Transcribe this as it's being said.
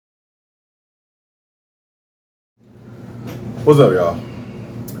What's up, y'all?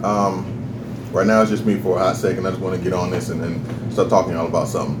 Right now it's just me for a hot second. I just want to get on this and then start talking y'all about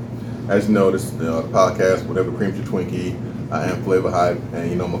something. As you know, this the podcast, whatever creams your Twinkie. I am Flava Hype,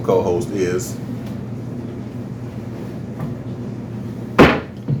 and you know my co-host is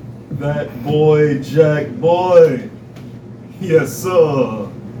that boy Jack Boy. Yes,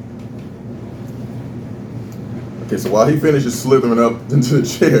 sir. Okay. So while he finishes slithering up into the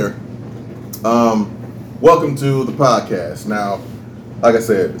chair, welcome to the podcast. Now, like I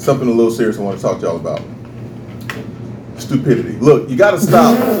said, something a little serious I want to talk to y'all about. Stupidity. Look, you gotta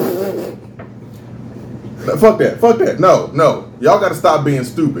stop. Fuck that. No. Y'all gotta stop being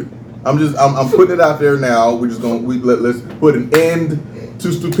stupid. I'm putting it out there now. Let's put an end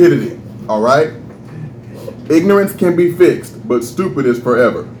to stupidity. All right? Ignorance can be fixed, but stupid is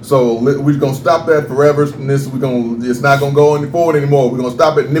forever. So we're gonna stop that forever. It's not gonna go any forward anymore. We're gonna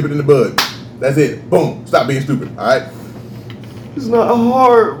stop it and nip it in the bud. That's it. Boom. Stop being stupid. All right? It's not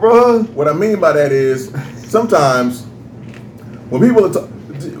hard, bro. What I mean by that is sometimes when people are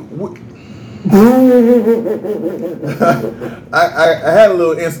I had a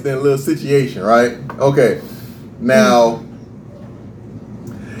little incident, a little situation, right? Okay. Now,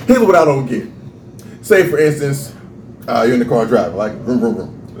 here's what I don't get. Say, for instance, you're in the car driving, like, vroom, vroom, vroom.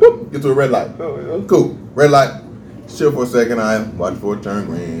 Whoop, get to a red light. Oh, yeah. Cool. Red light. Chill for a second. I watch for it turn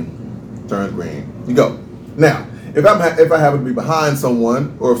green. Turns green. You go. Now, if I happen to be behind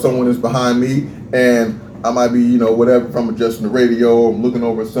someone, or if someone is behind me, and I might be, whatever, if I'm adjusting the radio, or I'm looking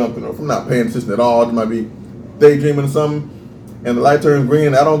over something, or if I'm not paying attention at all, I might be daydreaming or something, and the light turns green,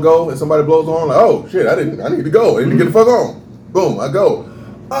 and I don't go, and somebody blows the horn, like, oh shit, I need to go, I need to get the fuck on. Boom, I go.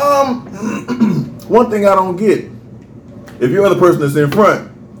 One thing I don't get, if you're the person that's in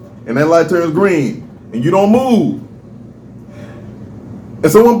front, and that light turns green, and you don't move,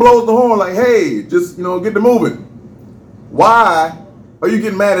 and someone blows the horn like, hey, just, get to moving. Why are you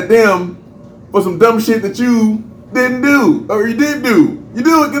getting mad at them for some dumb shit that you didn't do, or you did do? You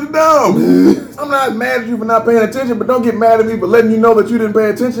do it, get it done. I'm not mad at you for not paying attention, but don't get mad at me for letting you know that you didn't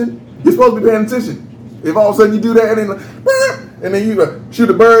pay attention. You're supposed to be paying attention. If all of a sudden you do that and then you shoot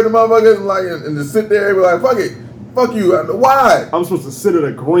a bird and motherfuckers and just sit there and be like, fuck it, fuck you. Why? I'm supposed to sit at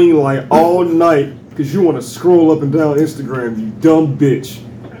a green light all night because you want to scroll up and down Instagram, you dumb bitch.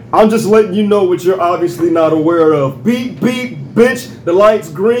 I'm just letting you know what you're obviously not aware of. Beep, beep, bitch, the light's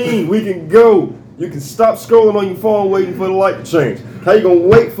green, we can go. You can stop scrolling on your phone waiting for the light to change. How you gonna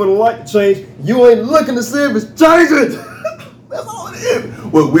wait for the light to change? You ain't looking to see if it's changing. That's all it is.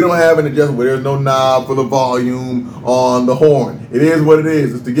 Well, we don't have an adjustment where there's no knob for the volume on the horn. It is what it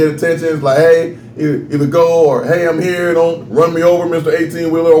is. It's to get attention. It's like, hey, either go or hey, I'm here. Don't run me over, Mr.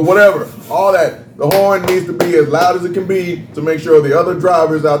 18-wheeler, or whatever. All that. The horn needs to be as loud as it can be to make sure the other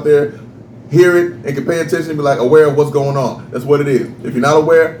drivers out there hear it and can pay attention and be like aware of what's going on. That's what it is. If you're not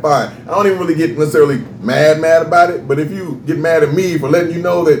aware, fine. I don't even really get necessarily mad about it, but if you get mad at me for letting you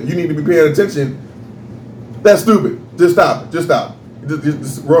know that you need to be paying attention, that's stupid. Just stop it. Just stop.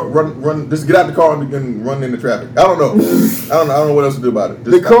 Just run. Just get out the car and run into traffic. I don't know. I don't know what else to do about it.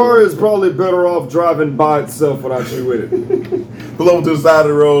 The car is probably better off driving by itself without you with it. Pull over to the side of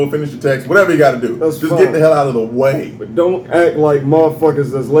the road, finish your text, whatever you got to do. Just get the hell out of the way. But don't act like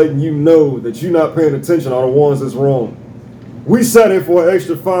motherfuckers that's letting you know that you're not paying attention are the ones that's wrong. We sat here for an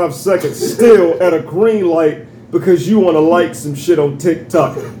extra 5 seconds still at a green light because you want to like some shit on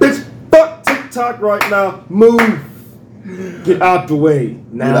TikTok. Bitch, fuck TikTok right now. Move. Get out the way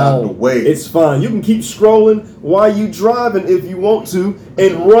now. Get out the way. It's fine. You can keep scrolling while you driving if you want to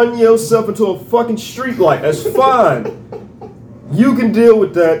and run yourself into a fucking street light. That's fine. You can deal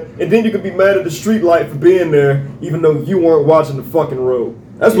with that, and then you can be mad at the street light for being there even though you weren't watching the fucking road.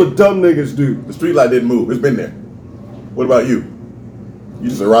 That's what dumb niggas do. The street light didn't move. It's been there. What about you? You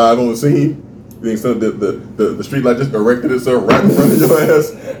just arrived on the scene? You think the street light just erected itself right in front of your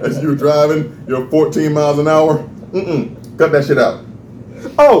ass as you were driving your 14 miles an hour? Cut that shit out.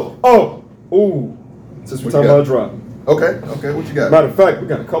 Ooh. Since we're talking about driving. Okay, what you got? Matter of fact, we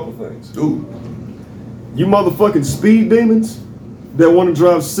got a couple things. Ooh. You motherfucking speed demons that want to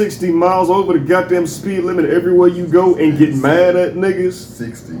drive 60 miles over the goddamn speed limit everywhere you go and get mad at niggas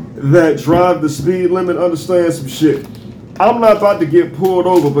 60 that drive the speed limit, understand some shit. I'm not about to get pulled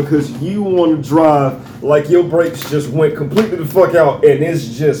over because you want to drive like your brakes just went completely the fuck out and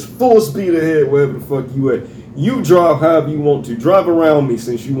it's just full speed ahead wherever the fuck you at. You drive however you want to. Drive around me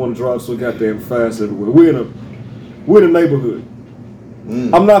since you want to drive so goddamn fast everywhere. We're in a neighborhood.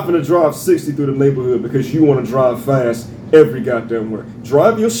 I'm not gonna drive 60 through the neighborhood because you want to drive fast every goddamn where.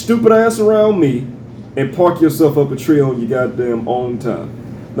 Drive your stupid ass around me and park yourself up a tree on your goddamn own time.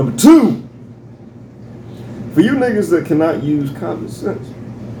 Number two, For you niggas that cannot use common sense,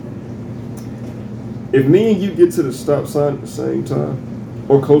 if me and you get to the stop sign at the same time,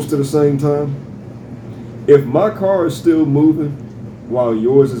 or close to the same time, if my car is still moving while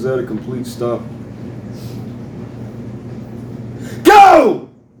yours is at a complete stop, go!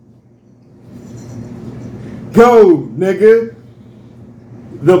 Go, nigga.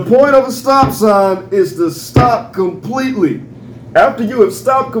 The point of a stop sign is to stop completely. After you have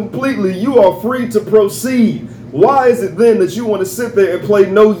stopped completely, you are free to proceed. Why is it then that you want to sit there and play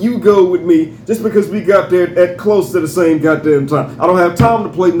no you go with me just because we got there at close to the same goddamn time? I don't have time to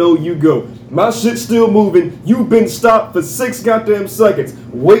play no you go. My shit's still moving. You've been stopped for 6 goddamn seconds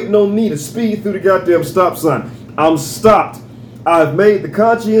waiting on me to speed through the goddamn stop sign. I'm stopped. I've made the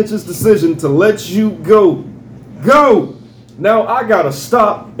conscientious decision to let you go. Go! Now I gotta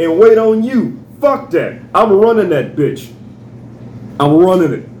stop and wait on you. Fuck that. I'm running that bitch. I'm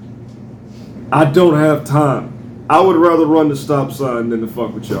running it. I don't have time. I would rather run the stop sign than to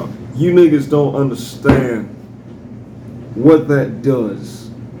fuck with y'all. You niggas don't understand what that does.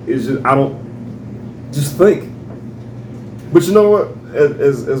 It's just, I don't, just think. But you know what?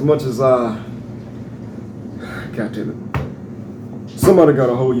 As much as God damn it. Somebody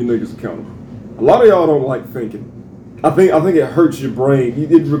gotta hold you niggas accountable. A lot of y'all don't like thinking. I think it hurts your brain.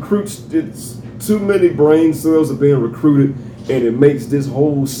 It recruits, it's too many brain cells are being recruited, and it makes this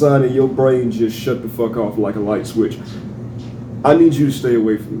whole side of your brain just shut the fuck off like a light switch. I need you to stay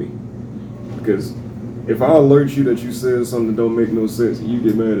away from me. Because if I alert you that you said something that don't make no sense and you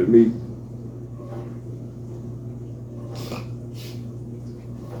get mad at me,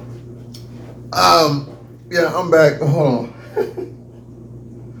 yeah, I'm back. Hold on.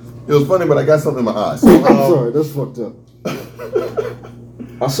 It was funny, but I got something in my eyes. I'm sorry, that's fucked up.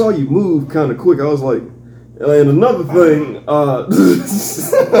 I saw you move kind of quick. I was like, and another thing, I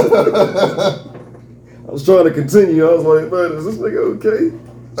was trying to continue. I was like, man, is this nigga okay?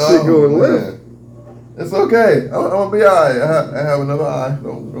 Shit going left. It's okay. I'm gonna be all right. I have another eye.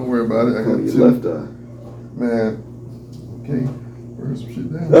 Don't worry about it. I got your 2. left eye. Man. Okay. Where's some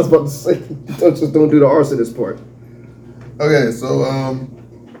shit down? I was about to say, don't do the arsonist part. Okay, so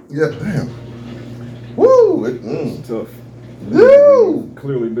yeah, damn. Woo! It's tough. Woo!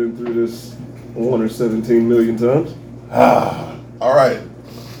 Clearly been through this 1 or 17 million times. All right.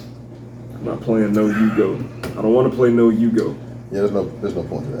 I'm not playing no you go. I don't want to play no you go. Yeah, there's no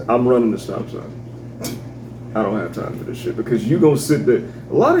point to that. I'm running the stop sign. I don't have time for this shit because you gonna sit there.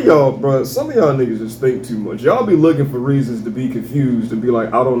 A lot of y'all, bro, some of y'all niggas just think too much. Y'all be looking for reasons to be confused and be like,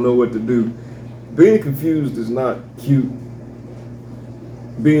 I don't know what to do. Being confused is not cute.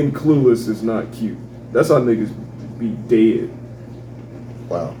 Being clueless is not cute. That's how niggas be dead.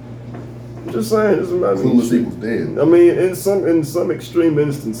 Wow. I'm just saying. Clueless equals dead. I mean, in some extreme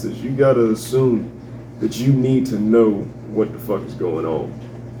instances, you gotta assume that you need to know what the fuck is going on.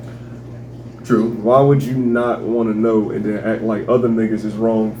 True. Why would you not want to know and then act like other niggas is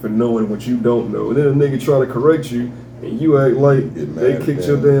wrong for knowing what you don't know? And then a nigga try to correct you and you act like they kicked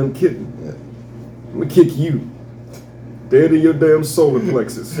your damn kitten. Yeah. I'm gonna kick you. Dead in your damn solar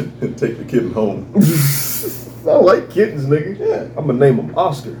plexus. Take the kitten home. I like kittens, nigga. Yeah. I'm gonna name him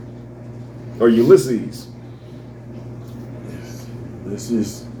Oscar. Or Ulysses. This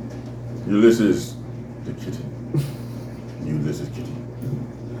is Ulysses the kitten. Ulysses kitty.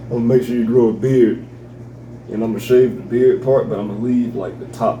 I'm gonna make sure you grow a beard. And I'm gonna shave the beard part, but I'm gonna leave like the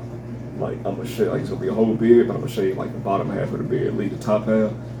top. Like I'm gonna shave, like it's gonna be a whole beard, but I'm gonna shave like the bottom half of the beard, leave the top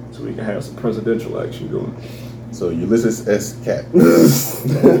half, so we can have some presidential action going. So Ulysses S. Cat.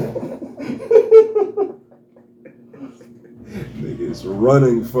 Niggas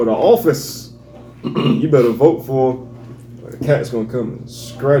running for the office. You better vote for him. The cat's gonna come and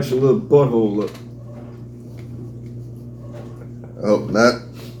scratch your little butthole up. I hope not.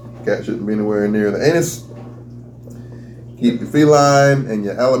 Cat shouldn't be anywhere near the anus. Keep your feline and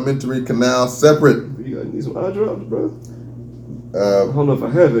your alimentary canal separate. You need some eye drops, bro. I Uh, don't know if I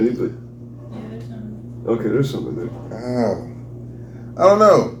have any, but Yeah, there's some. okay, there's something there. I don't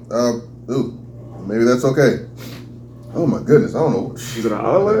know. Ooh, maybe that's okay. Oh my goodness, I don't know. Is it an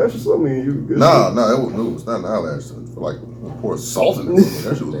eyelash or something? You good? Nah, it's not an eyelash. It's like pour salt in it.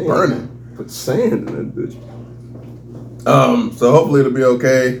 That shit was Damn. burning. Put sand in that bitch. So hopefully it'll be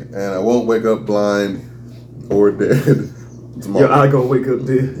okay, and I won't wake up blind or dead tomorrow. Your eye gonna wake up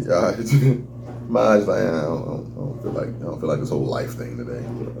dead. Yeah, my eyes like I don't feel like this whole life thing today.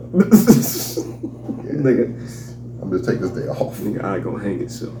 Yeah. Nigga, I'm just take this day off. nigga, eye gonna hang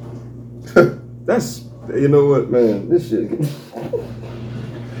itself. That's, you know what, man, this shit.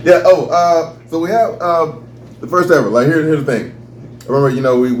 Yeah. So we have the first ever. Like here's the thing. Remember,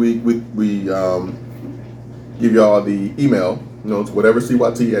 we give y'all the email. It's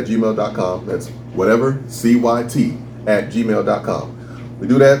whatevercyt@gmail.com. That's whatevercyt@gmail.com. We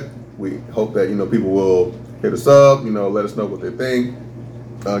do that. We hope that people will hit us up. Let us know what they think.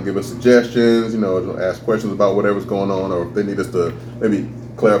 Give us suggestions. Ask questions about whatever's going on, or if they need us to maybe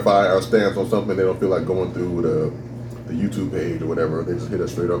clarify our stance on something they don't feel like going through the YouTube page or whatever. They just hit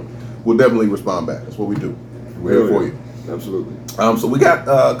us straight up. We'll definitely respond back. That's what we do. We're here for you. Absolutely. So we got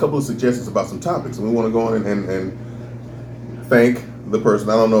a couple of suggestions about some topics, and we want to go on and thank the person.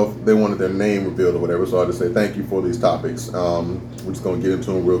 I don't know if they wanted their name revealed or whatever, so I'll just say thank you for these topics. We're just going to get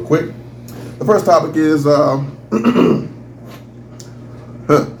into them real quick. The first topic is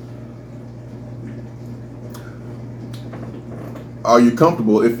are you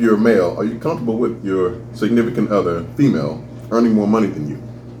comfortable, if you're male, are you comfortable with your significant other, female, earning more money than you?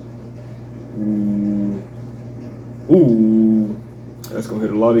 Ooh. That's going to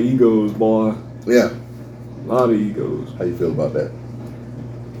hit a lot of egos, boy. Yeah. A lot of egos. How you feel about that?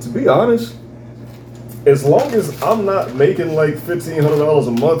 To be honest, as long as I'm not making like $1,500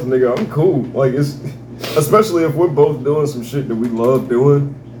 a month, nigga, I'm cool. Like, it's especially if we're both doing some shit that we love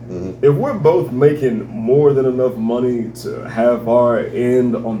doing. Mm-hmm. If we're both making more than enough money to have our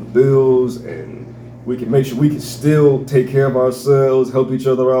end on the bills, and we can make sure we can still take care of ourselves, help each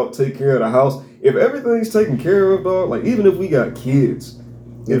other out, take care of the house. If everything's taken care of, dog, like even if we got kids,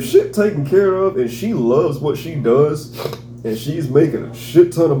 if shit taken care of and she loves what she does and she's making a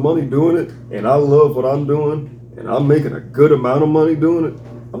shit ton of money doing it, and I love what I'm doing and I'm making a good amount of money doing it,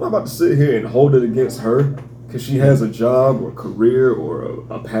 I'm not about to sit here and hold it against her because she has a job or a career or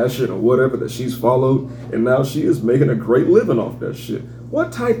a passion or whatever that she's followed, and now she is making a great living off that shit.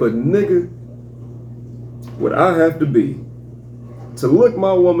 What type of nigga would I have to be to look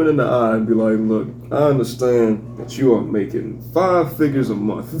my woman in the eye and be like, look, I understand that you are making 5 figures a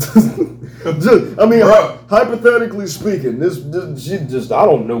month. Hypothetically speaking, she just, I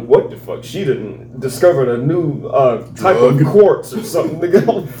don't know what the fuck. She didn't discovered a new type of quartz or something.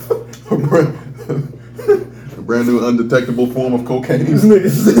 A brand new undetectable form of cocaine. These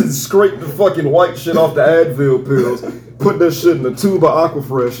niggas scrape the fucking white shit off the Advil pills, put that shit in a tube of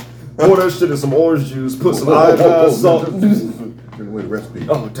Aquafresh, pour that shit in some orange juice, put some iodine salt. With recipe.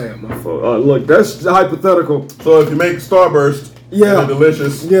 Oh damn, my fault. Look, that's hypothetical. So if you make Starburst, they're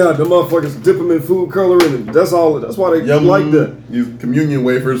delicious. Yeah, the motherfuckers dip them in food coloring, and that's all. That's why they like that. Use communion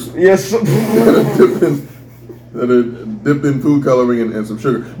wafers. Yes. that are dipped in food coloring and some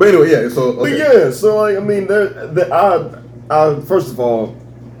sugar. But anyway, yeah. So okay. But yeah, so like, I mean, I first of all,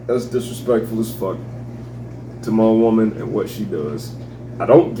 that's disrespectful as fuck to my woman and what she does. I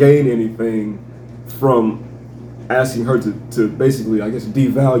don't gain anything from asking her to basically, I guess,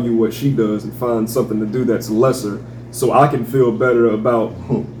 devalue what she does and find something to do that's lesser so I can feel better about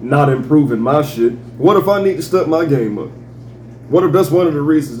not improving my shit. What if I need to step my game up? What if that's one of the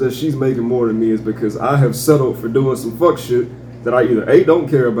reasons that she's making more than me is because I have settled for doing some fuck shit that I either A, don't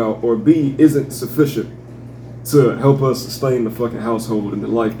care about, or B, isn't sufficient to help us sustain the fucking household and the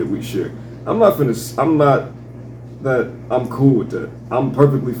life that we share. I'm cool with that. I'm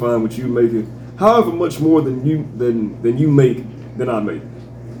perfectly fine with you making however much more than you make than I make,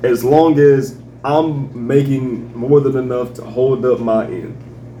 as long as I'm making more than enough to hold up my end.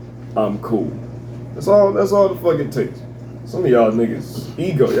 I'm cool. That's all the fuck it takes. Some of y'all niggas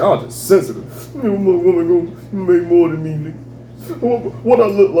ego, y'all just sensitive. My woman gonna make more than me, nigga. What I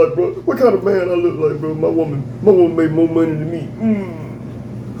look like, bro? What kind of man I look like, bro? My woman made more money than me.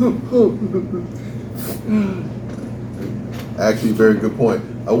 Actually, very good point.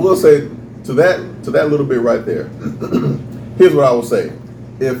 I will say to that little bit right there. Here's what I will say.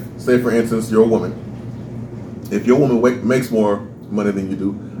 If, say for instance, you're a woman. If your woman makes more money than you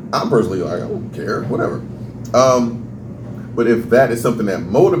do, I'm personally like, I don't care, whatever. But if that is something that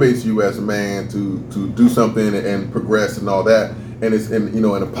motivates you as a man to do something and progress and all that, and it's in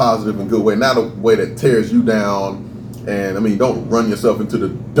a positive and good way, not a way that tears you down, and I mean, don't run yourself into the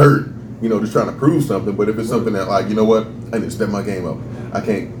dirt, just trying to prove something. But if it's something that, like, you know what, I need to step my game up. I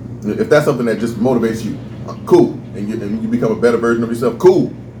can't. If that's something that just motivates you, cool, and you become a better version of yourself,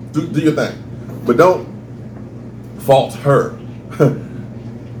 cool, do your thing. But don't fault her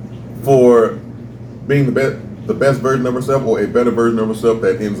for being the best version of herself or a better version of herself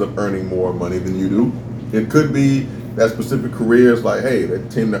that ends up earning more money than you do. It could be that specific careers, like, hey, they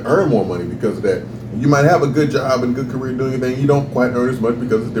tend to earn more money because of that. You might have a good job and good career doing your thing. You don't quite earn as much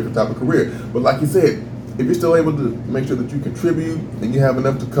because it's a different type of career. But like you said, if you're still able to make sure that you contribute and you have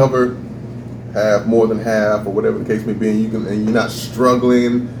enough to cover half, more than half, or whatever the case may be, and you're not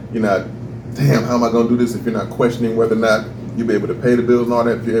struggling, you're not, damn, how am I going to do this? If you're not questioning whether or not you'll be able to pay the bills and all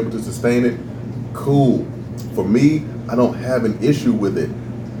that, if you're able to sustain it, cool. For me, I don't have an issue with it.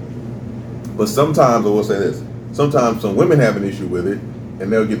 But sometimes, I will say this, sometimes some women have an issue with it,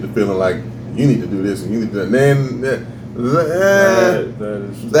 and they'll get the feeling like, you need to do this, and you need to do that. And then,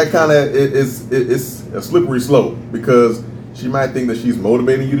 that kind of, it's a slippery slope, because she might think that she's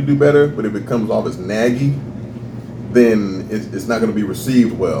motivating you to do better, but if it comes off as naggy, then it's not going to be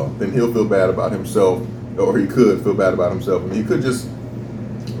received well. Then he'll feel bad about himself, or he could feel bad about himself, and he could just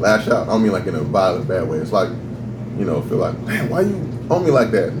lash out. I don't mean like in a violent, bad way. It's like, feel like, man, why you on me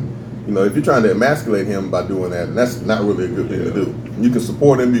like that? And, if you're trying to emasculate him by doing that, and that's not really a good thing to do. You can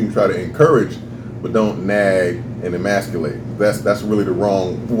support him, you can try to encourage, but don't nag and emasculate. That's really the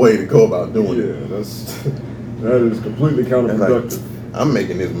wrong way to go about doing it. Yeah, that is completely counterproductive. Like, I'm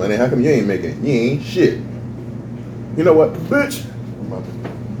making this money. How come you ain't making it? You ain't shit. You know what, bitch?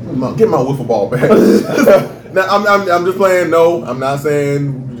 Get my wiffle ball back. Now I'm just playing. No, I'm not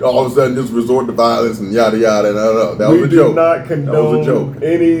saying all of a sudden just resort to violence and yada yada. No. That was a joke. We do not condone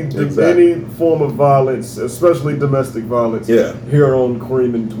any form of violence, especially domestic violence. Yeah. Here on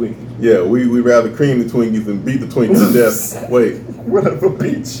Cream and Twinkie. Yeah, we rather cream the Twinkies than beat the Twinkies to death. Wait. Whatever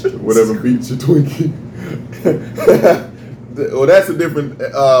beats your Twinkie. Well, that's a different.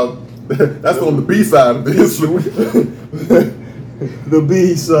 That's on the B side of this. The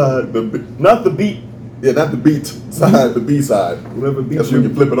B side. Not the beat. Yeah, not the beat side, the B side. Whatever beats That's when you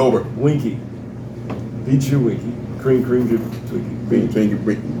flip it over. Winky. Beat your Winky. Cream your Twinkie.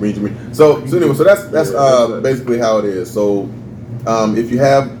 Twinkie. So anyway, so that's basically how it is. So if you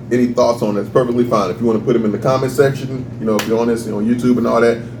have any thoughts on it, it's perfectly fine. If you want to put them in the comment section, if you're on this, on YouTube and all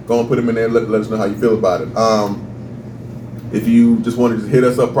that, go and put them in there. Let us know how you feel about it. If you just want to just hit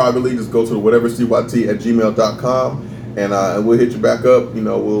us up privately, just go to the W.C.Y.T@gmail.com. And we'll hit you back up.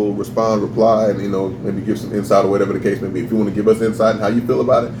 We'll respond, reply, and maybe give some insight or whatever the case may be. If you want to give us insight and how you feel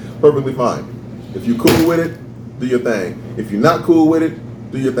about it, perfectly fine. If you're cool with it, do your thing. If you're not cool with it,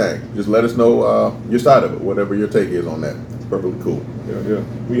 do your thing. Just let us know your side of it, whatever your take is on that. It's perfectly cool. Yeah,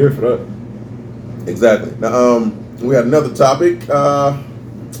 we here for that. Exactly. Now, we had another topic.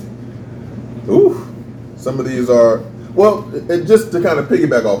 Some of these are. Well, and just to kind of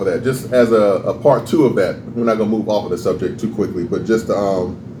piggyback off of that, just as a part two of that, we're not going to move off of the subject too quickly, but just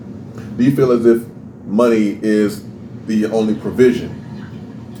do you feel as if money is the only provision?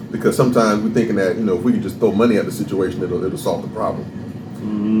 Because sometimes we're thinking that, if we could just throw money at the situation, it'll solve the problem.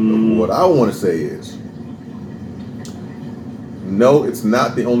 What I want to say is, no, it's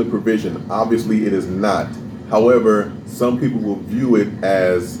not the only provision. Obviously, it is not. However, some people will view it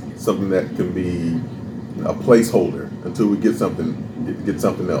as something that can be a placeholder until we get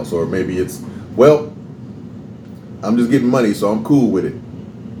something else, or maybe it's, well, I'm just getting money, so I'm cool with it.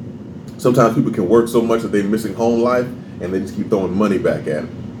 Sometimes people can work so much that they're missing home life, and they just keep throwing money back at it.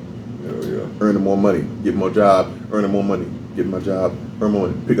 Yeah. Earning more money, getting more job, earning more money, getting my job, earn more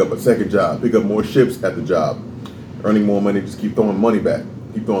money, pick up a second job, pick up more shifts at the job, earning more money, just keep throwing money back.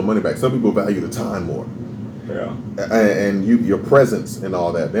 Some people value the time more. Yeah. And your presence and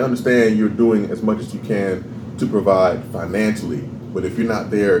all that. They understand you're doing as much as you can to provide financially, but if you're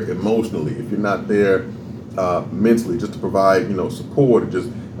not there emotionally, if you're not there mentally, just to provide support, or just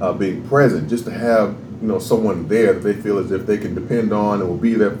being present, just to have someone there that they feel as if they can depend on and will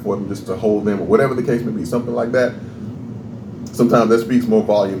be there for them, just to hold them, or whatever the case may be, something like that. Sometimes that speaks more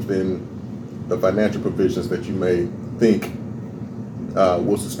volumes than the financial provisions that you may think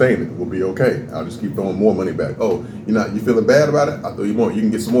will sustain it, will be okay. I'll just keep throwing more money back. Oh, you feeling bad about it? I'll throw you more. You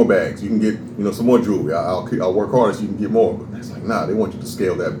can get some more bags. You can get some more jewelry. I'll work harder so you can get more. But it's like, nah, they want you to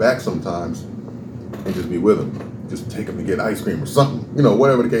scale that back sometimes and just be with them. Just take them to get ice cream or something.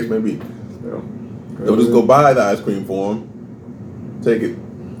 Whatever the case may be. Yeah. Don't just go buy the ice cream for them.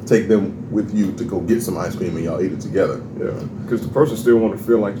 Take them with you to go get some ice cream and y'all eat it together. Yeah, because the person still want to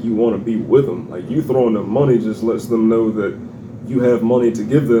feel like you want to be with them. Like, you throwing them money just lets them know that you have money to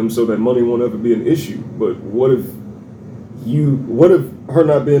give them, so that money won't ever be an issue. But what if her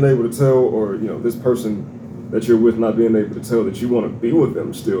not being able to tell, or this person that you're with not being able to tell that you want to be with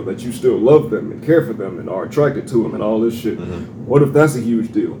them still, that you still love them and care for them and are attracted to them and all this shit? Mm-hmm. What if that's a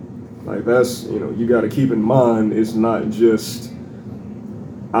huge deal? Like, that's, you got to keep in mind, it's not just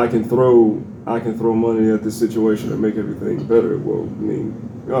I can throw money at this situation and make everything better. Well, I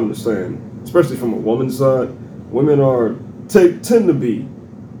mean, you understand, especially from a woman's side, women tend to be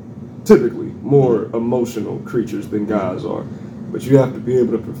typically more emotional creatures than guys are. But you have to be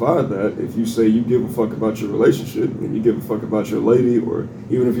able to provide that. If you say you give a fuck about your relationship, and you give a fuck about your lady, or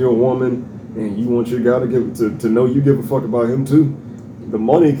even if you're a woman and you want your guy to know you give a fuck about him too, the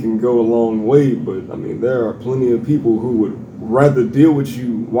money can go a long way. But I mean, there are plenty of people who would rather deal with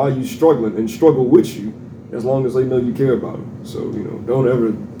you while you're struggling and struggle with you as long as they know you care about them. So, you know, don't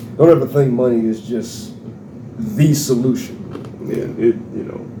ever think money is just the solution. Yeah. It, you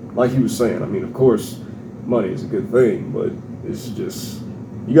know, like he was saying, I mean, of course, money is a good thing, but it's just,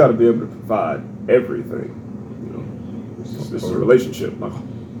 you got to be able to provide everything. You know, this is a relationship. Like,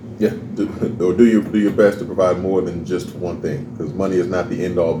 yeah, do your best to provide more than just one thing, because money is not the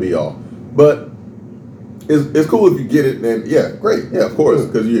end all be all. But it's cool if you get it, and yeah, great, yeah, of course,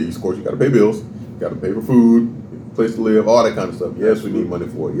 because of course you got to pay bills, you got to pay for food, place to live, all that kind of stuff. Yes, we need money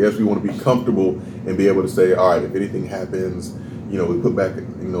for it. Yes, we want to be comfortable and be able to say, all right, if anything happens, you know, we put back,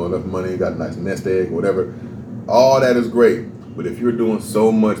 you know, enough money, got a nice nest egg, whatever. All that is great, but if you're doing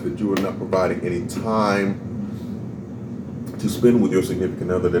so much that you are not providing any time to spend with your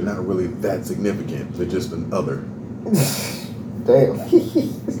significant other, they're not really that significant. They're just an other. damn.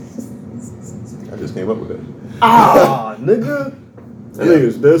 I just came up with that. Nigga.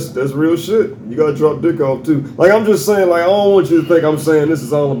 That's real shit. You gotta drop dick off too. Like, I'm just saying, like, I don't want you to think I'm saying this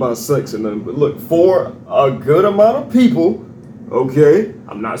is all about sex and nothing. But look, for a good amount of people, okay,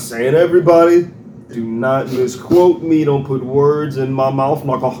 I'm not saying everybody. Do not misquote me. Don't put words in my mouth.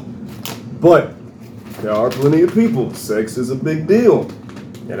 But there are plenty of people. Sex is a big deal.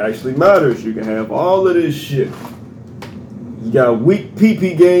 It actually matters. You can have all of this shit. You got a weak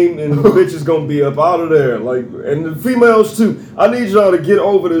pee-pee game and the bitch is gonna be up out of there. Like, and the females too. I need y'all to get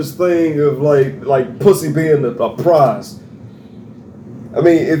over this thing of like pussy being a prize. I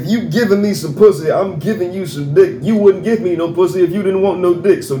mean, if you giving me some pussy, I'm giving you some dick. You wouldn't give me no pussy if you didn't want no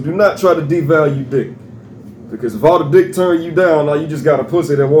dick. So do not try to devalue dick. Because if all the dick turn you down, now you just got a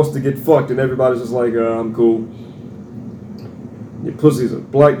pussy that wants to get fucked and everybody's just like, I'm cool. Your pussy's a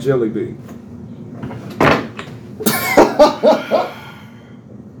black jelly bean.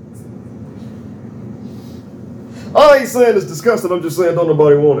 I ain't saying it's disgusting, I'm just saying don't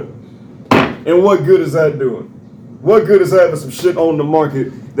nobody want it. And what good is that doing? What good is having some shit on the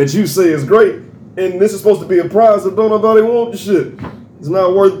market that you say is great, and this is supposed to be a prize that don't nobody want the shit? It's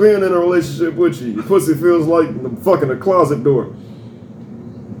not worth being in a relationship with you. Your pussy feels like fucking a closet door.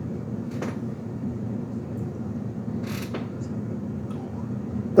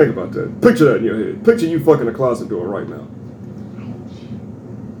 Think about that. Picture that in your head. Picture you fucking a closet door right now.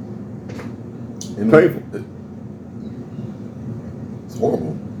 Painful. It's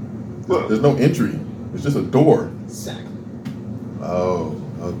horrible. There's no entry. It's just a door. Exactly. Oh,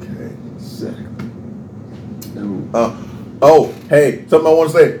 okay. Exactly. Oh, hey, something I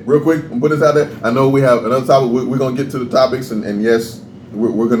want to say real quick. Put this out there. I know we have another topic. We're going to get to the topics, and yes,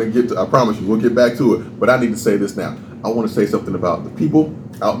 we're going to get to, I promise you, we'll get back to it. But I need to say this now. I want to say something about the people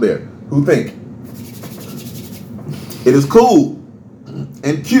out there who think it is cool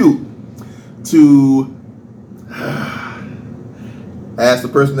and cute to ask the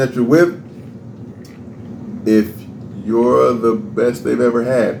person that you're with if you're the best they've ever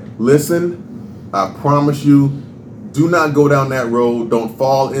had. Listen, I promise you, do not go down that road. Don't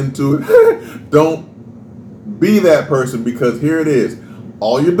fall into it. Don't be that person, because here it is.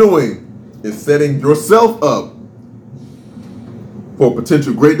 All you're doing is setting yourself up for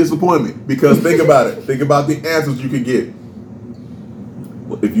potential great disappointment. Because think about it. Think about the answers you could get.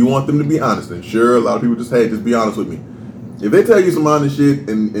 If you want them to be honest, and sure, a lot of people just, hey, just be honest with me. If they tell you some honest shit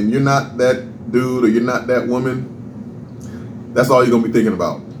and you're not that dude or you're not that woman, that's all you're going to be thinking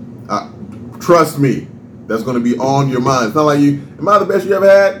about. Trust me, that's going to be on your mind. It's not like am I the best you ever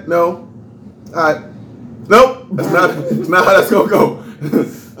had? No. All right. Nope. That's not how that's going to go.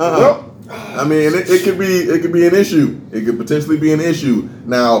 Nope. I mean, it could be an issue. It could potentially be an issue.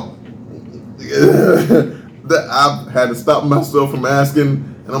 Now, I've had to stop myself from asking,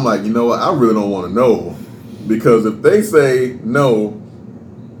 and I'm like, you know what? I really don't want to know, because if they say no,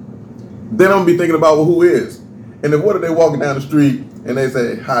 then I'm gonna be thinking about, well, who is? And then what if they walking down the street and they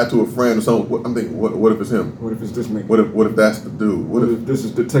say hi to a friend or something? I'm thinking, what if it's him? What if it's this nigga? What if that's the dude? What if this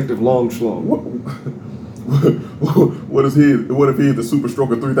is Detective Longschlong? What if he's the Super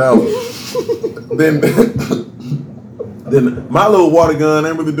Stroker 3000? then my little water gun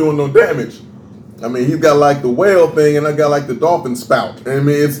ain't really doing no damage. I mean, he's got like the whale thing, and I got like the dolphin spout. I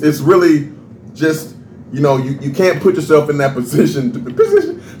mean, it's really just, you can't put yourself in that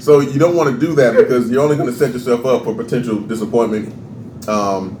position. So you don't want to do that, because you're only going to set yourself up for potential disappointment.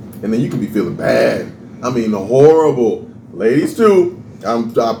 And then you can be feeling bad. I mean, horrible. Ladies too,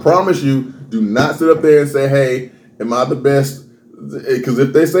 I promise you, do not sit up there and say, hey, am I the best? Because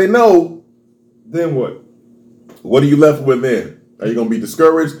if they say no, then what? What are you left with then? Are you going to be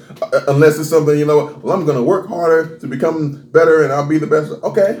discouraged? Unless it's something, well, I'm going to work harder to become better and I'll be the best.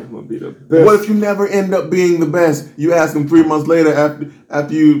 Okay. I'm going to be the best. What if you never end up being the best? You ask them 3 months later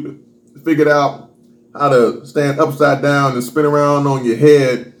after you figured out how to stand upside down and spin around on your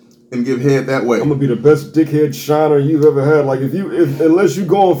head and give head that way. I'm gonna be the best dickhead shiner you've ever had. Like unless you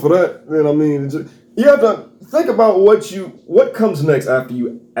going for that, then I mean, you have to think about what comes next after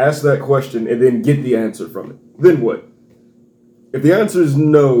you ask that question and then get the answer from it. Then what? If the answer is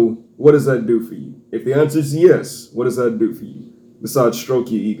no, what does that do for you? If the answer is yes, what does that do for you? Besides stroke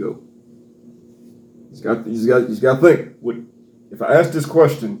your ego. You just got to think. If I ask this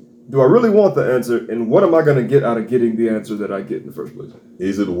question, do I really want the answer, and what am I going to get out of getting the answer that I get in the first place?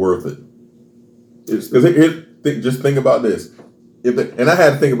 Is it worth it? Because just think about this. And I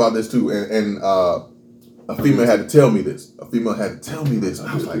had to think about this too, and a female had to tell me this. I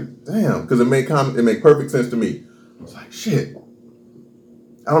was like, damn, because it made perfect sense to me. I was like, shit.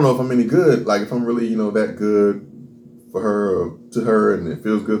 I don't know if I'm any good. Like if I'm really, that good for her or to her, and it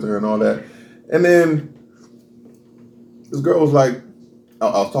feels good to her and all that. And then this girl was like, I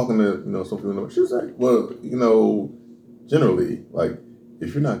was talking to some people. She was like, well, generally, like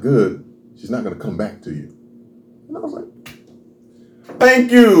if you're not good, she's not gonna come back to you. And I was like,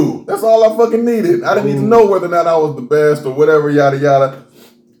 thank you. That's all I fucking needed. I didn't need to know whether or not I was the best or whatever, yada yada.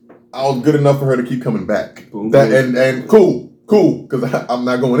 I was good enough for her to keep coming back. And cool, because I'm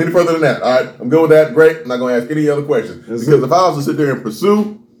not going any further than that. All right, I'm good with that. Great. I'm not going to ask any other questions. Because if I was to sit there and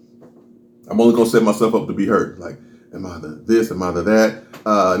pursue, I'm only going to set myself up to be hurt. Like, am I the this? Am I the that?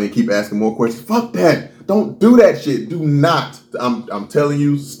 And then keep asking more questions. Fuck that. Don't do that shit. Do not. I'm telling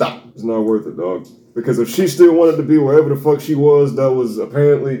you, stop. It's not worth it, dog. Because if she still wanted to be wherever the fuck she was, that was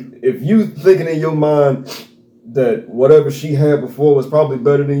apparently, if you thinking in your mind that whatever she had before was probably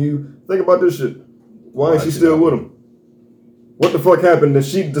better than you, think about this shit. Why ain't she still with him? What the fuck happened that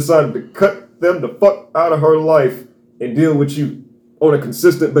she decided to cut them the fuck out of her life and deal with you on a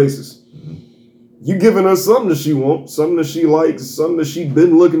consistent basis? You giving her something that she wants, something that she likes, something that she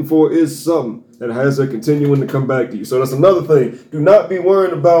been looking for is something that has her continuing to come back to you. So that's another thing. Do not be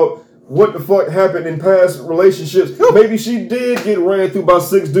worried about what the fuck happened in past relationships. Maybe she did get ran through by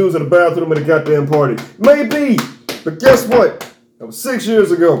 6 dudes in the bathroom at a goddamn party. Maybe. But guess what? That was 6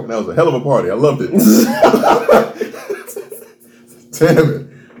 years ago. And that was a hell of a party. I loved it. Damn it.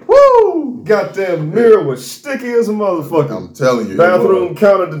 Woo! Goddamn mirror was sticky as a motherfucker. I'm telling you. Bathroom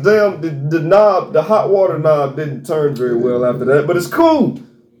counter, the knob, the hot water knob didn't turn very well after that, but it's cool.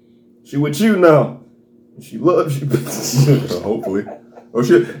 She with you now. She loves you. Hopefully. Or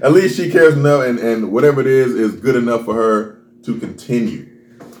at least she cares enough, and whatever it is good enough for her to continue.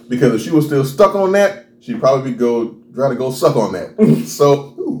 Because if she was still stuck on that, she'd probably try to go suck on that.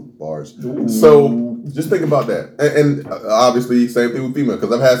 So, bars. Ooh. So just think about that. And obviously, same thing with female.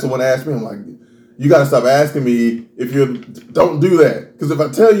 Because I've had someone ask me, I'm like, you got to stop asking me if don't do that. Because if I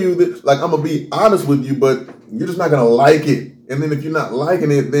tell you that, like, I'm going to be honest with you, but you're just not going to like it. And then if you're not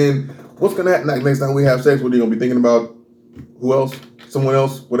liking it, then what's going to happen? Like, next time we have sex, what are you going to be thinking about? Who else? Someone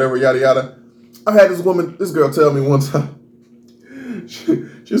else? Whatever, yada, yada. I've had this girl tell me one time, she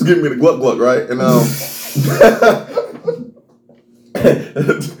was giving me the gluck gluck, right? And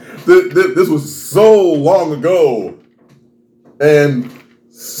this was so long ago, and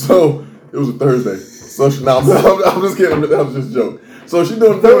so it was a Thursday. So I'm just kidding. That was just a joke. So she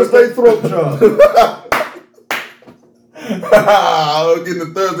doing Thursday throat job. I was getting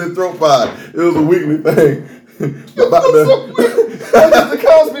the Thursday throat fight. It was a weekly thing. That's the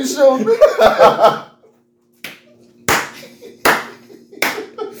Cosby Show.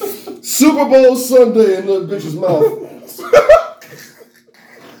 Super Bowl Sunday in the bitch's mouth.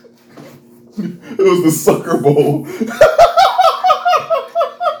 It was the Sucker Bowl.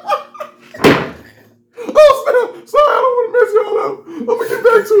 Oh, sorry, I don't want to mess y'all up. I'm going to get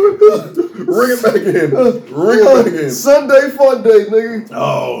back to it. Ring it back in. Sunday fun day, nigga.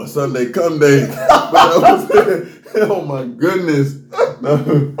 Oh, Sunday cum day. Oh, my goodness.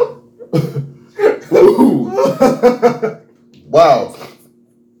 Wow.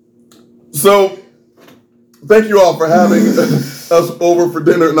 So, thank you all for having us over for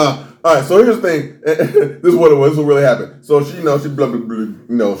dinner. Nah. All right, so here's the thing. This is what it was. This is what really happened. So she blah, blah,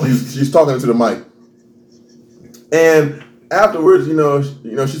 blah, she's talking to the mic. And afterwards, she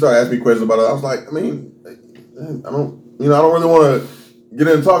started asking me questions about it. I was like, I don't really want to get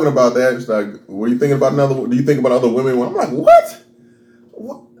into talking about that. She's like, were you thinking about do you think about other women? I'm like, what?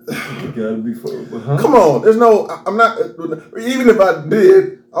 You gotta be full. Come on, I'm not, even if I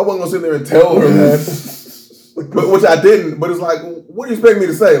did, I wasn't gonna sit there and tell her that. Which I didn't, but it's like, what do you expect me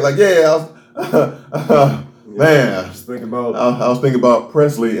to say? Like, man, I was thinking about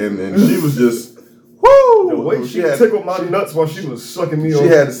Presley, and she was just, Woo! The way she tickled my nuts while she was sucking me. She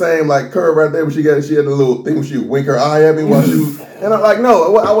had the same like curve right there, but she had the little thing where she would wink her eye at me while she was. And I'm like,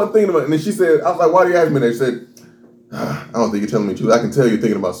 no, I wasn't thinking about it. And then she said, I was like, why do you ask me that? She said, I don't think you're telling me the truth. I can tell you're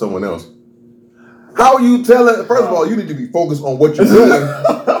thinking about someone else. How are you telling? First of all, you need to be focused on what you're doing.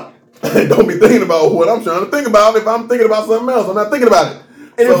 And don't be thinking about what I'm trying to think about. If I'm thinking about something else, I'm not thinking about it.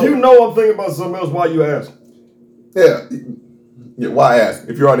 And so, if you know I'm thinking about something else, why you ask? Yeah. Yeah, why ask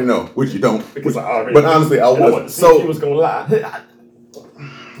if you already know, which you don't. Because I already but honestly, I wasn't. So he was gonna lie.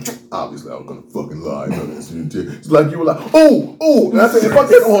 Obviously, I was gonna fucking lie. It's like you were like, oh, and I said, fuck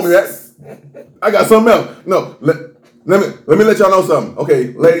that, don't hold me that. I got something else. No, let me let y'all know something.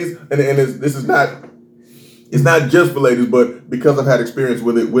 Okay, ladies, and this is not. It's not just for ladies, but because I've had experience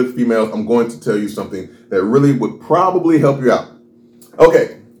with it with females, I'm going to tell you something that really would probably help you out.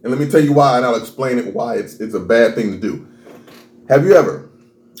 Okay, and let me tell you why, and I'll explain it why it's a bad thing to do. Have you ever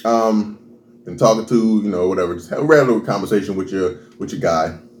been talking to, whatever, just have a regular conversation with your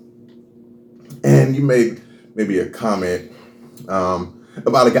guy, and you made maybe a comment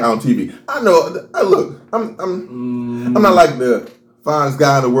about a guy on TV? I know. Look, I'm not like the finest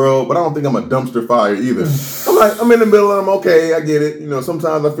guy in the world, but I don't think I'm a dumpster fire either. I'm in the middle, and I'm okay. I get it.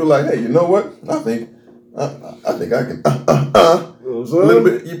 Sometimes I feel like, hey, you know what? I think I can. A little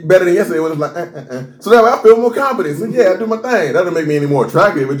bit better than yesterday when it was like, So that way I feel more confident. So yeah, I do my thing. That doesn't make me any more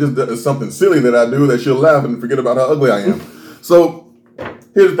attractive. It just is something silly that I do that she'll laugh and forget about how ugly I am. So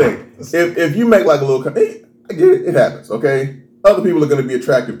here's the thing. If you make like a little, hey, I get it. It happens, okay? Other people are going to be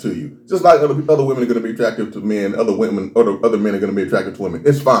attractive to you. Just like other women are going to be attractive to men, other men are going to be attractive to women.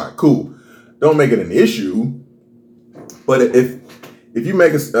 It's fine. Cool. Don't make it an issue. But if you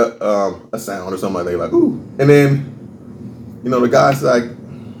make a sound or something like that, like, ooh, and then, the guy's like,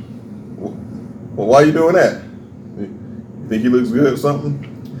 well, why are you doing that? You think he looks good or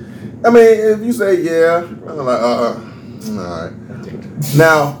something? I mean, if you say, yeah, I'm like, all right.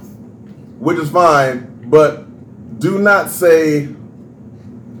 Now, which is fine, but do not say,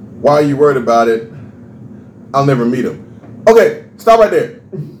 why are you worried about it? I'll never meet him. Okay, stop right there.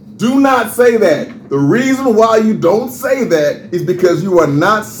 Do not say that. The reason why you don't say that is because you are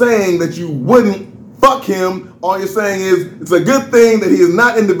not saying that you wouldn't fuck him. All you're saying is it's a good thing that he is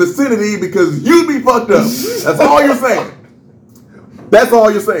not in the vicinity because you'd be fucked up. That's all you're saying. That's all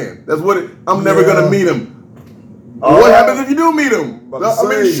you're saying. That's what I'm never gonna meet him. What happens if you do meet him? I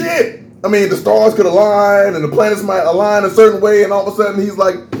mean, shit. I mean, the stars could align and the planets might align a certain way, and all of a sudden he's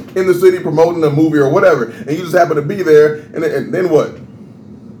like in the city promoting a movie or whatever, and you just happen to be there, and then what?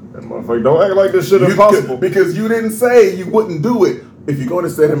 That motherfucker don't act like this shit impossible. Because you didn't say you wouldn't do it. If you're going to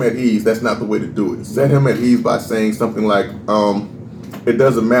set him at ease, that's not the way to do it. Set him at ease by saying something like, it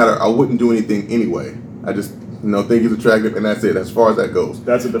doesn't matter. I wouldn't do anything anyway. I just, think he's attractive, and that's it. As far as that goes.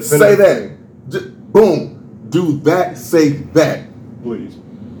 That's a definitive Say that. Just, boom. Do that. Say that. Please.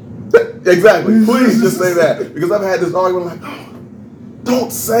 Exactly. Please just say that. Because I've had this argument like,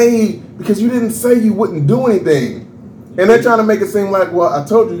 don't say, because you didn't say you wouldn't do anything. And they're trying to make it seem like, well, I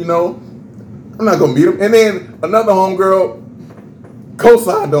told you, I'm not going to meet him. And then another homegirl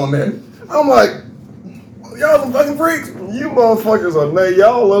co-signed on that. I'm like, y'all some fucking freaks. You motherfuckers are nay.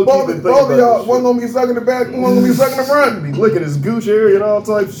 Y'all low-key been both of y'all, one gonna be sucking the back, one gonna be sucking the front. Be licking his gooch area and all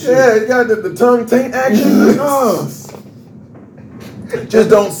types of shit. Yeah, you got the tongue taint action. Just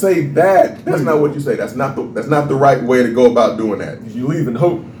don't say that. That's not what you say. That's not the right way to go about doing that. You leaving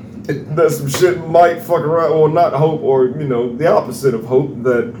hope that some shit might fuck around, or not hope, or the opposite of hope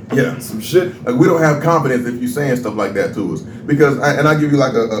that some shit. Like, we don't have confidence if you're saying stuff like that to us. Because I'll give you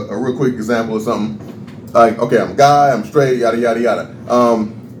like a real quick example of something. Like, okay, I'm a guy, I'm straight, yada yada yada.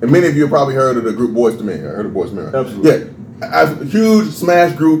 And many of you have probably heard of the group Boys to Men. I heard of Boys to Men. Right? Absolutely. Yeah, a huge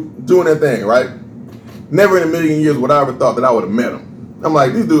smash group doing their thing, right? Never in a million years would I ever thought that I would have met them. I'm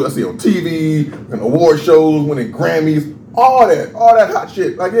like, these dudes I see on TV and award shows, winning Grammys, all that hot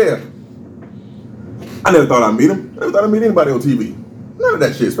shit. Like, yeah. I never thought I'd meet them. I never thought I'd meet anybody on TV. None of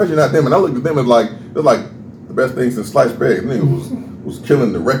that shit, especially not them. And I looked at them as like, they're like the best thing since sliced bread. Nigga was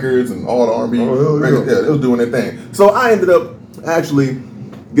killing the records and all the R&B records. Yeah, they was doing their thing. So I ended up actually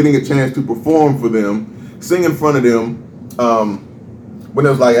getting a chance to perform for them, sing in front of them. When it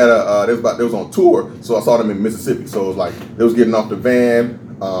was like they was on tour, so I saw them in Mississippi. So it was like they was getting off the van,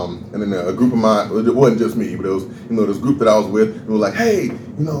 and then a group of mine. It wasn't just me, but it was this group that I was with. And was like, hey,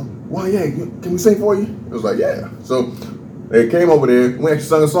 can we sing for you? It was like, yeah. So they came over there. And we actually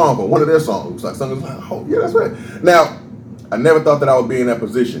sung a song for one of their songs. It was like sung. Oh yeah, that's right. Now I never thought that I would be in that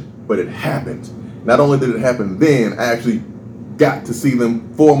position, but it happened. Not only did it happen then, I actually got to see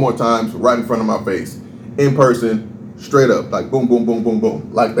them 4 more times right in front of my face, in person. Straight up, like boom, boom, boom, boom,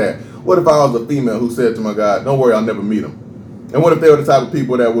 boom, like that. What if I was a female who said to my guy, don't worry, I'll never meet him? And what if they were the type of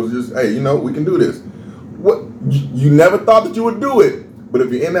people that was just, hey, we can do this? What you never thought that you would do it, but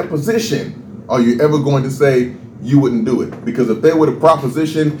if you're in that position, are you ever going to say you wouldn't do it? Because if they were the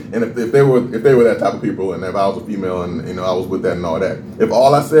proposition, and if they were that type of people, and if I was a female and I was with that and all that, if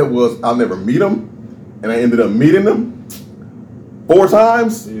all I said was I'll never meet them, and I ended up meeting them 4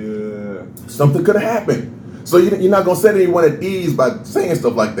 times, something could have happened. So you're not gonna set anyone at ease by saying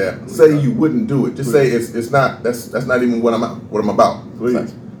stuff like that. Say you wouldn't do it. Just say it's not. That's not even what I'm about.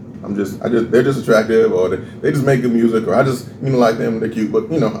 Please. They're just attractive, or they just make good music, or I just like them. They're cute,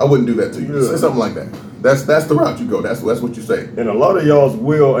 but I wouldn't do that to you. Say something like that. That's the route you go. That's what you say. And a lot of y'all's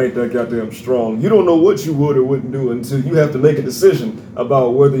will ain't that goddamn strong. You don't know what you would or wouldn't do until you have to make a decision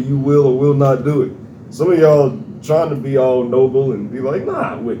about whether you will or will not do it. Some of y'all trying to be all noble and be like,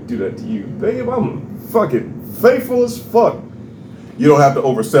 nah, I wouldn't do that to you, babe. I'm fucking faithful as fuck. You don't have to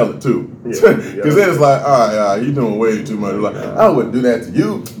oversell it too, because then it's like, all right, you're doing way too much. Like, I wouldn't do that to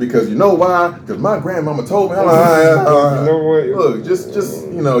you because you know why? Because my grandmama told me. I'm like, all right. Look, just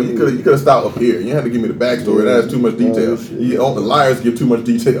you could have stopped up here. You had to give me the backstory. That has too much detail. The liars give too much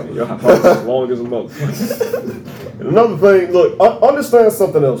detail. As long as a motherfucker. And another thing, look, understand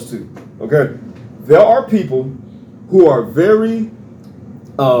something else too. Okay, there are people who are very,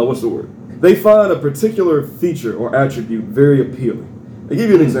 what's the word? They find a particular feature or attribute very appealing. I'll give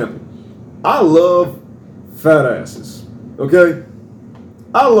you an example. I love fat asses, okay?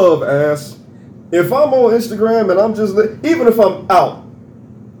 I love ass. If I'm on Instagram and I'm just, even if I'm out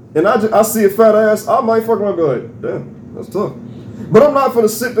and I see a fat ass, I might fuck around and be like, damn, that's tough. But I'm not gonna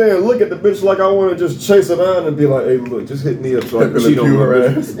sit there and look at the bitch like I want to just chase her down and be like, hey, look, just hit me up so I can cheat on her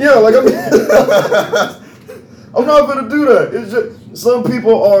ass. Yeah, like I'm not gonna do that. It's just some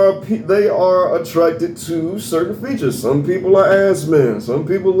people are attracted to certain features. Some people are ass men. Some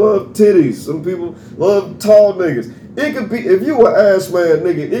people love titties. Some people love tall niggas. It could be, if you an ass man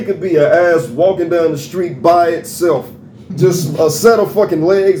nigga, it could be an ass walking down the street by itself. Just a set of fucking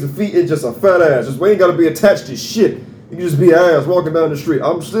legs and feet. It's just a fat ass. Just we ain't gotta be attached to shit. You can just be an ass walking down the street.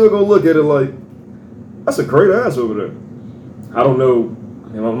 I'm still gonna look at it like, that's a great ass over there. I don't know.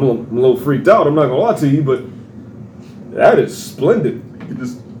 I'm a little freaked out. I'm not gonna lie to you, but that is splendid. You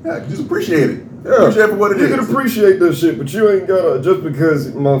just appreciate it. Yeah. Appreciate it for what it is. You can appreciate that shit, but you ain't gotta, just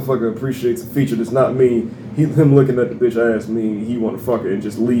because motherfucker appreciates a feature does not mean him looking at the bitch ass mean he wanna fuck her and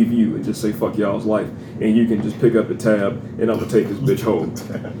just leave you and just say fuck y'all's life and you can just pick up the tab and I'm gonna take this bitch home.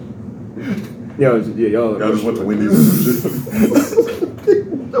 Y'all just went to Wendy's and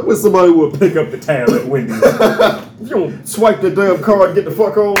shit. I wish somebody would pick up the tab at Wendy's. If you don't swipe that damn card and get the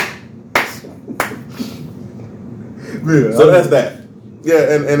fuck home. Yeah, so that's that.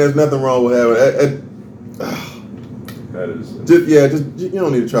 Yeah, and there's nothing wrong with having that is just you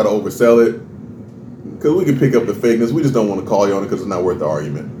don't need to try to oversell it, because we can pick up the fakeness. We just don't want to call you on it because it's not worth the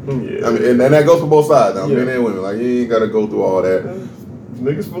argument. Yeah, I mean, and that goes for both sides. Men and women. Like, you ain't got to go through all that.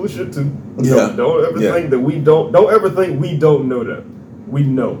 Niggas full of shit too. Yeah. Don't ever think that we don't ever think we don't know that. We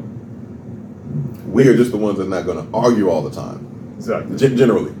know. We are just the ones that are not going to argue all the time. Exactly.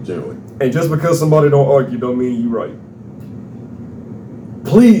 Generally. And just because somebody don't argue don't mean you right.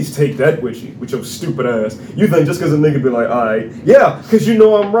 Please take that with you, with your stupid ass. You think just because a nigga be like, alright, yeah, because you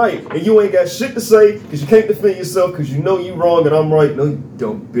know I'm right, and you ain't got shit to say, because you can't defend yourself, because you know you wrong and I'm right. No, you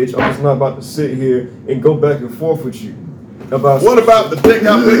don't, bitch. I'm just not about to sit here and go back and forth with you. What about the dick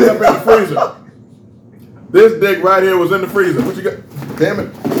I picked up in the freezer? This dick right here was in the freezer. What you got? Damn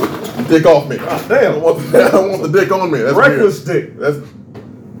it. Dick off me. God damn. I don't want the dick on me. That's reckless weird. dick. That's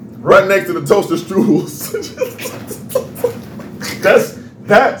right next to the toaster strudels.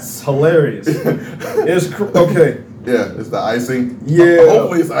 That's hilarious. Okay. Yeah, it's the icing. Yeah.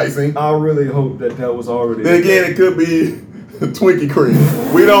 Hopefully it's icing. I really hope that was already. Then again, it could be Twinkie cream.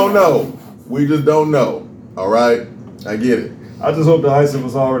 We don't know. We just don't know. All right? I get it. I just hope the icing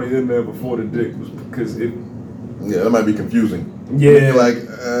was already in there before the dick was, because it. Yeah, that might be confusing. Yeah. You're like,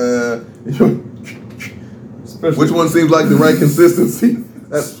 which one seems like the right consistency?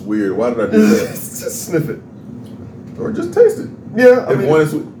 That's weird. Why did I do that? Just sniff it. Or just taste it. Yeah. If one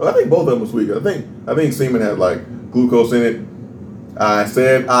is sweet. Well, I think both of them are sweet. I think semen has like glucose in it. I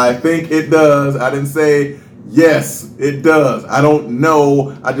said I think it does. I didn't say yes, it does. I don't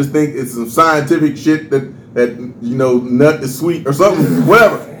know. I just think it's some scientific shit that nut is sweet or something.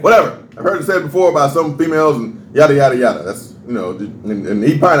 Whatever. I've heard it said before about some females and yada yada yada. That's and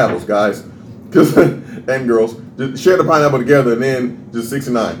eat pineapples, guys, and girls. Just share the pineapple together and then just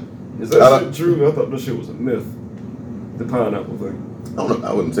 69. Is that shit true? I thought this shit was a myth. The pineapple thing. I don't know.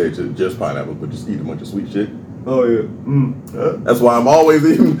 I wouldn't say it's just pineapple, but just eat a bunch of sweet shit. Oh yeah. That's why I'm always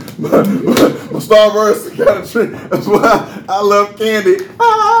eating my Starburst kind of treat. That's why I love candy. I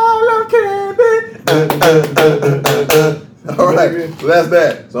love candy. All right, so that's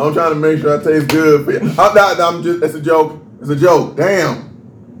that. So I'm trying to make sure I taste good for you. I'm just. It's a joke. It's a joke. Damn.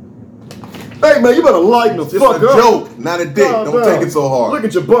 Hey man, you better lighten the It's fuck just a up. joke, not a dick. Calm Don't down. take it so hard. Look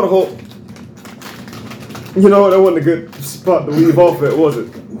at your butthole. You know what? That wasn't a good spot to leave off at, was it?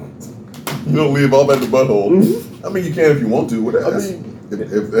 You don't leave off at the butthole. I mean, you can if you want to. Whatever.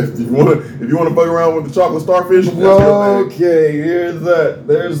 If you want to fuck around with the chocolate starfish, that's your thing. Okay, here's that.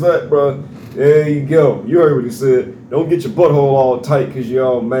 There's that, bro. There you go. You heard what he said. Don't get your butthole all tight because you're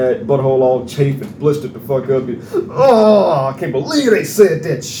all mad. Butthole all chafed and blistered the fuck up. Oh, I can't believe they said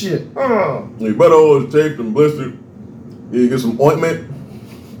that shit. Oh. Your butthole is chafed and blistered. You get some ointment.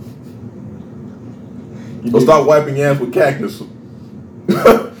 Don't stop wiping your ass with cactus.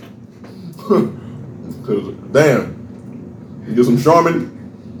 Cause damn, you get some Charmin.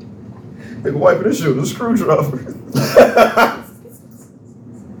 They wiping this shit with a screwdriver.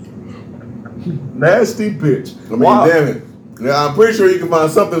 Nasty bitch. I mean, damn it. Now, I'm pretty sure you can find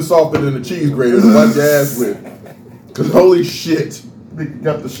something softer than a cheese grater to wipe your ass with. Cause holy shit. They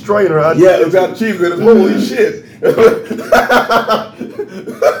got the strainer. Yeah, it's got cheese graters. Holy shit.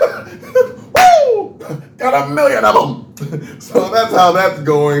 Woo! Got 1 million of them. So that's how that's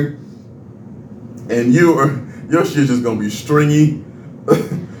going. And your shit's just gonna be stringy.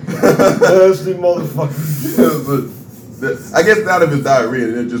 Nasty motherfucker. I guess not if it's diarrhea,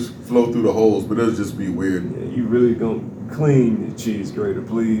 it'll just flow through the holes, but it'll just be weird. Yeah, you really gonna clean the cheese grater,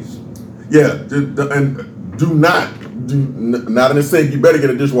 please? Yeah, and do not in the sink. You better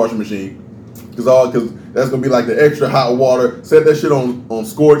get a dishwashing machine, cause that's gonna be like the extra hot water. Set that shit on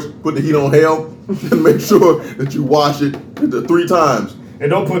scorch. Put the heat on hell, and make sure that you wash it 3 times. And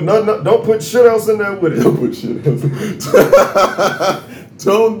don't put shit else in there with it. Don't put shit else.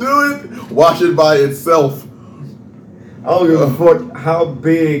 Don't do it. Wash it by itself. I don't give a fuck how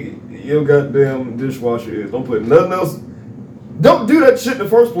big your goddamn dishwasher is. Don't put nothing else. Don't do that shit in the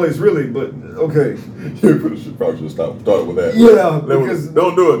first place, really. But okay. You probably should have started with that. Yeah, because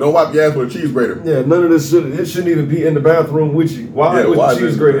don't do it. Don't wipe your ass with a cheese grater. yeah, none of this shit. It shouldn't even be in the bathroom with you. Why with the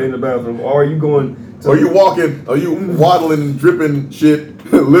cheese grater in the bathroom? Or are you going? Are you waddling and dripping shit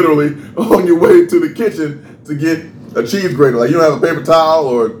literally on your way to the kitchen to get a cheese grater? Like you don't have a paper towel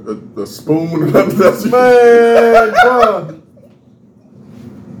or a spoon or nothing else? Man, bro.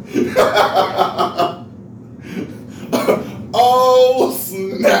 Oh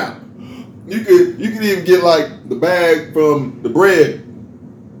snap! You could even get like the bag from the bread.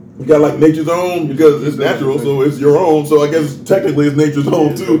 You got like nature's own because it's natural, so it's your own. So I guess technically it's nature's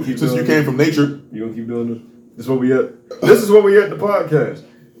own too, since you came from nature. You gonna keep doing this? This is where we at. This is where we at the podcast.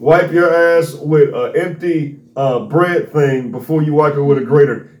 Wipe your ass with an empty bread thing before you wipe it with a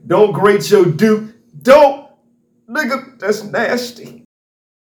grater. Don't grate your duke. Don't, nigga. That's nasty.